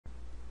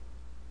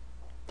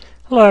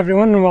Hello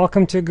everyone and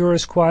welcome to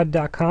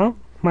GuruSquad.com.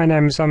 My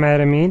name is Ahmed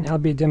Amin. I'll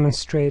be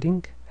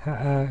demonstrating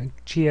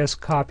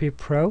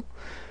GSCopyPro,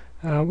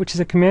 which is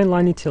a command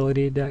line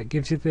utility that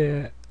gives you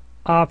the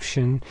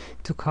option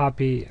to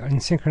copy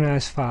and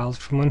synchronize files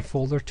from one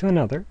folder to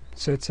another.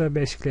 So it's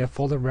basically a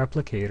folder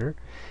replicator.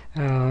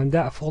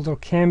 That folder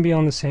can be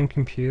on the same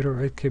computer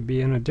or it could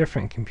be on a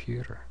different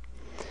computer.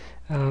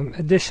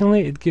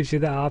 Additionally, it gives you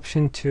the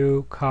option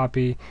to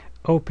copy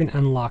open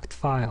and locked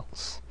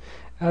files.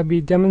 I'll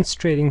be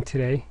demonstrating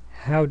today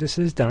how this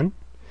is done,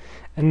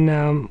 and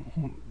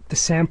the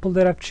sample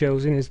that I've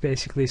chosen is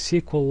basically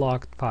SQL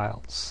locked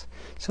files,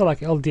 so like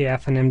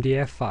LDF and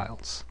MDF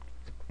files.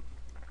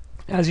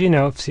 As you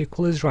know, if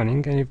SQL is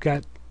running and you've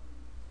got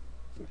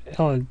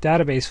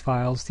database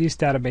files, these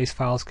database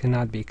files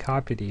cannot be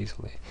copied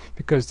easily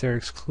because they're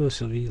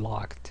exclusively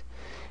locked.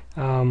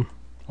 I'll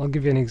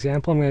give you an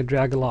example. I'm going to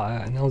drag an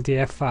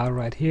LDF file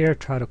right here,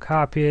 try to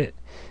copy it,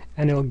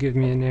 and it'll give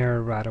me an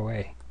error right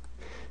away.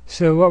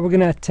 So what we're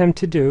going to attempt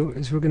to do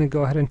is we're going to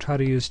go ahead and try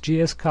to use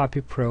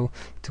GSCopyPro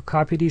to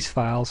copy these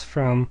files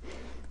from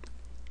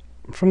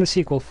the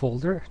SQL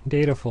folder,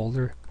 data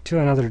folder, to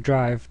another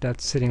drive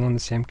that's sitting on the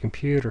same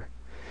computer.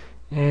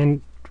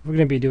 And we're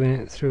going to be doing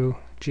it through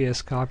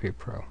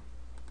GSCopyPro.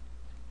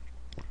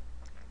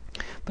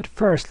 But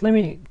first, let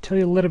me tell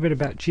you a little bit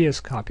about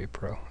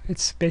GSCopyPro.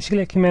 It's basically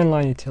a command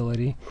line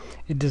utility.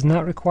 It does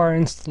not require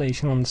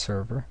installation on the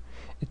server.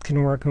 It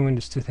can work on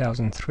Windows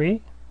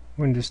 2003,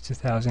 Windows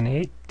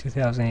 2008,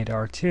 2008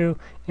 R2,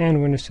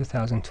 and Windows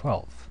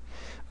 2012.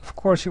 Of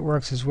course, it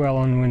works as well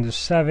on Windows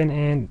 7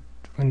 and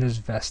Windows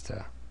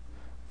Vista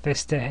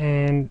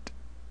and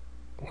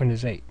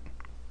Windows 8.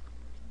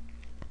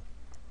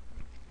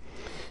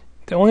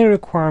 The only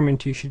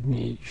requirement you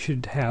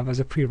should have as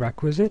a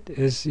prerequisite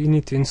is you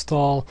need to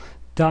install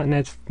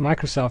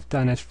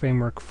Microsoft.NET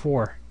Framework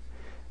 4.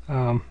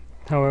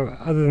 However,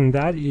 other than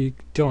that, you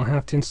don't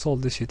have to install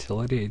this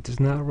utility. It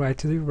does not write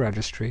to the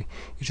registry.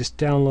 You just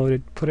download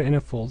it, put it in a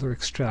folder,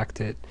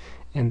 extract it,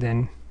 and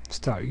then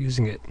start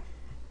using it.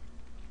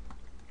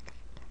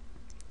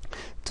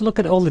 To look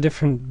at all the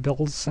different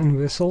bells and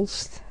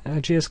whistles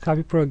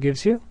GSCopyPro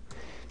gives you,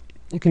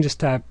 you can just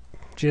type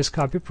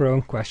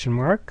GSCopyPro ?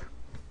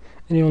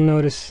 And you'll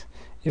notice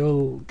it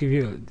will give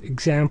you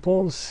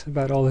examples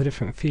about all the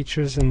different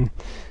features and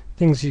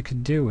things you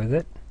could do with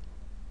it.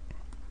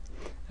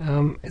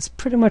 It's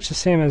pretty much the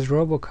same as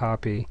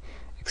Robocopy,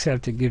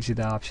 except it gives you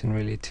the option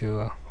really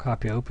to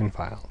copy open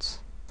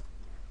files.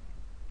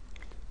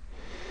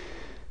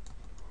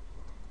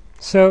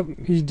 So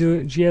you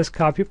do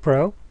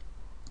GSCopyPro,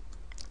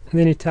 and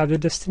then you tab the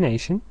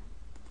destination.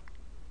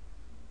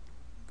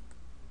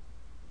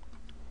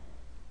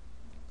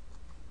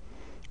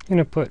 You're going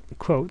to put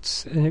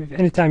quotes, and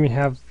anytime you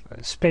have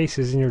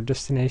spaces in your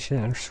destination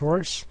and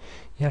source,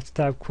 you have to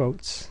type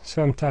quotes.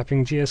 So I'm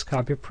typing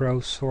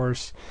GSCopyPro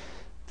source.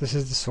 This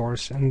is the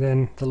source, and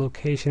then the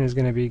location is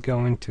going to be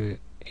going to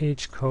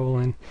H:.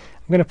 I'm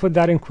going to put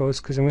that in quotes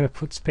because I'm going to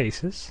put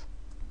spaces.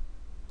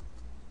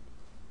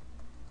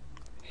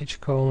 H:,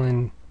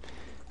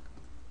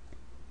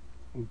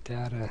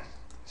 data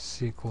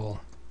SQL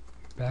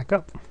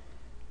backup.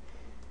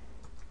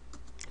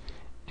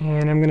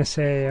 And I'm going to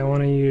say I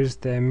want to use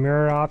the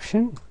mirror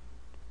option.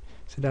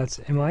 So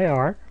that's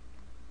MIR.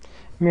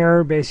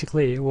 Mirror,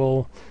 basically, it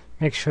will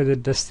make sure the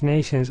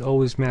destination is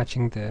always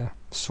matching the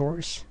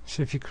source.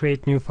 So if you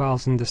create new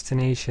files in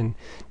destination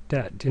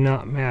that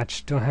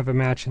don't have a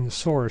match in the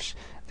source,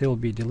 they will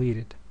be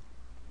deleted,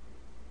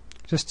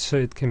 just so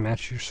it can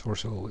match your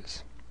source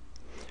always.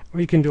 Or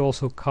you can do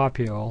also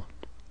copy all.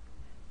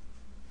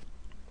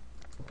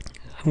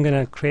 I'm going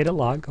to create a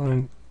log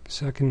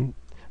so I can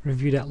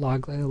review that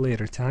log at a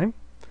later time.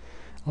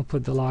 I'll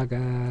put the log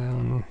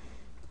on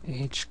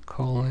H://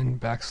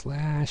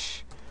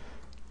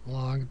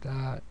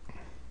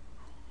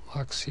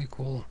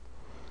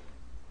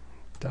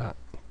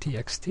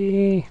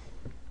 log.SQL.txt.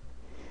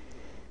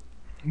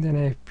 Then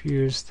I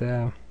use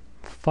the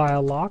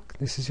file lock.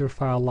 This is your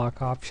file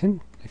lock option.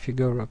 If you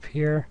go up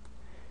here,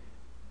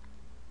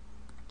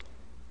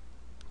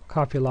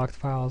 copy locked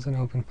files and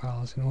open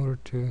files in order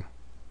to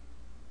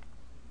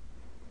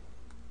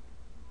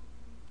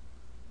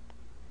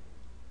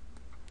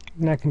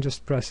and I can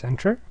just press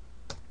enter.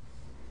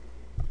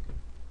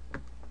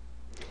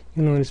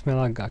 You'll notice my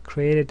log got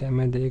created and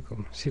my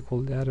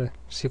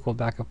SQL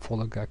backup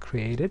folder got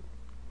created.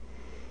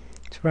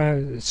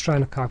 It's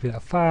trying to copy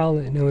that file,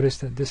 and notice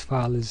that this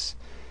file is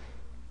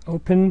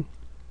open,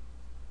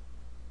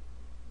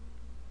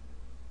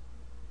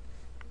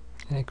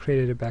 and I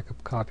created a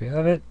backup copy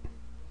of it.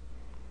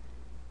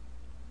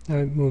 Now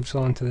it moves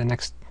on to the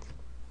next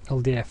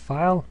LDF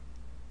file,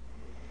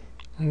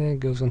 and then it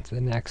goes on to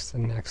the next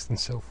and next and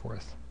so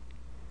forth.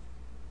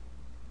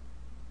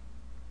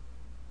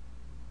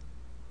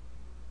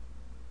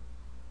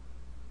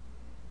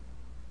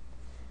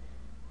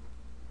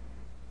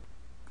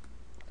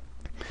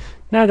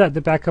 Now that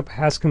the backup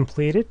has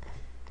completed,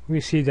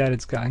 we see that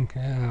it's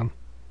gotten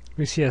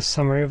we see a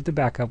summary of the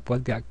backup,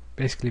 what got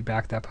basically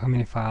backed up how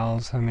many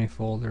files, how many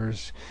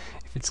folders,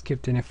 if it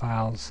skipped any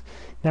files.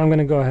 Now I'm going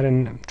to go ahead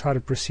and try to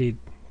proceed,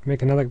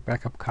 make another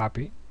backup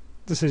copy.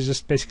 This is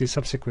just basically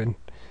subsequent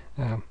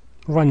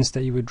runs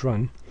that you would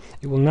run.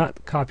 It will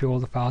not copy all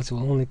the files, it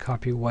will only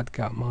copy what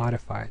got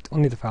modified,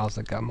 only the files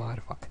that got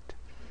modified.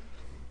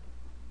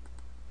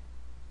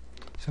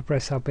 So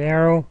press up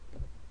arrow,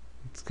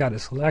 it's got it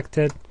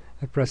selected,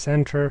 I press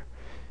enter.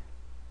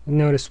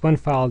 Notice one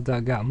file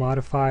that got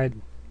modified,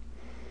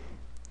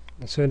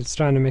 so it's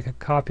trying to make a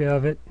copy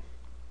of it,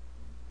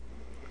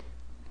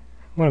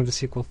 one of the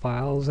SQL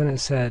files, and it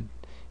said,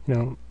 you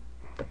know,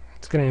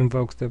 it's going to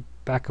invoke the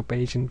backup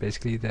agent,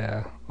 basically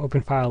the open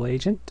file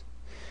agent,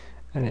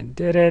 and it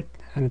did it,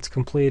 and it's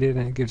completed,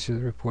 and it gives you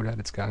the report that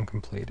it's gotten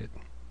completed.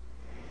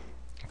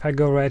 If I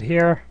go right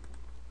here,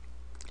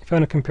 if I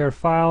want to compare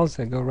files,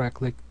 I go right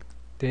click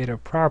data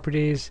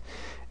properties,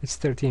 it's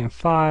 13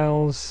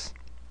 files,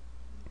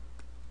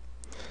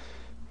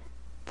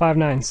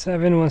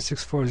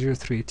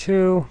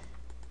 597.164.032.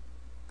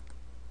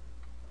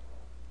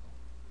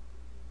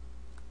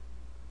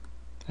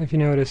 If you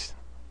notice,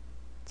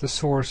 the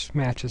source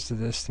matches the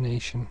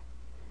destination.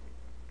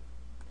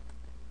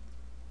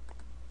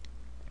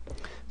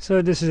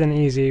 So this is an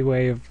easy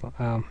way of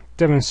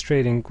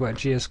demonstrating what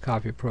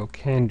GSCopyPro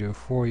can do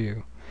for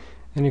you.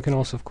 And you can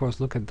also, of course,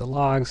 look at the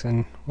logs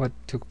and what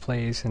took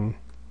place, and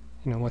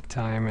what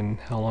time and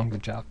how long the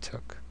job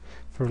took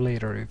for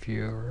later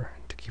review or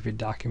to keep it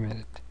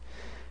documented.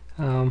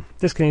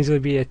 This can easily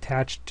be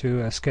attached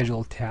to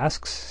scheduled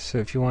tasks. So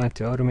if you wanted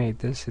to automate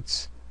this,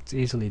 it's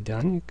easily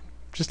done,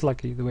 just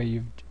like the way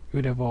you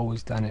would have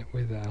always done it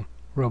with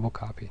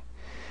Robocopy.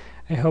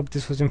 I hope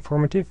this was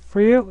informative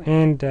for you,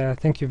 and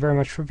thank you very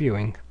much for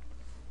viewing.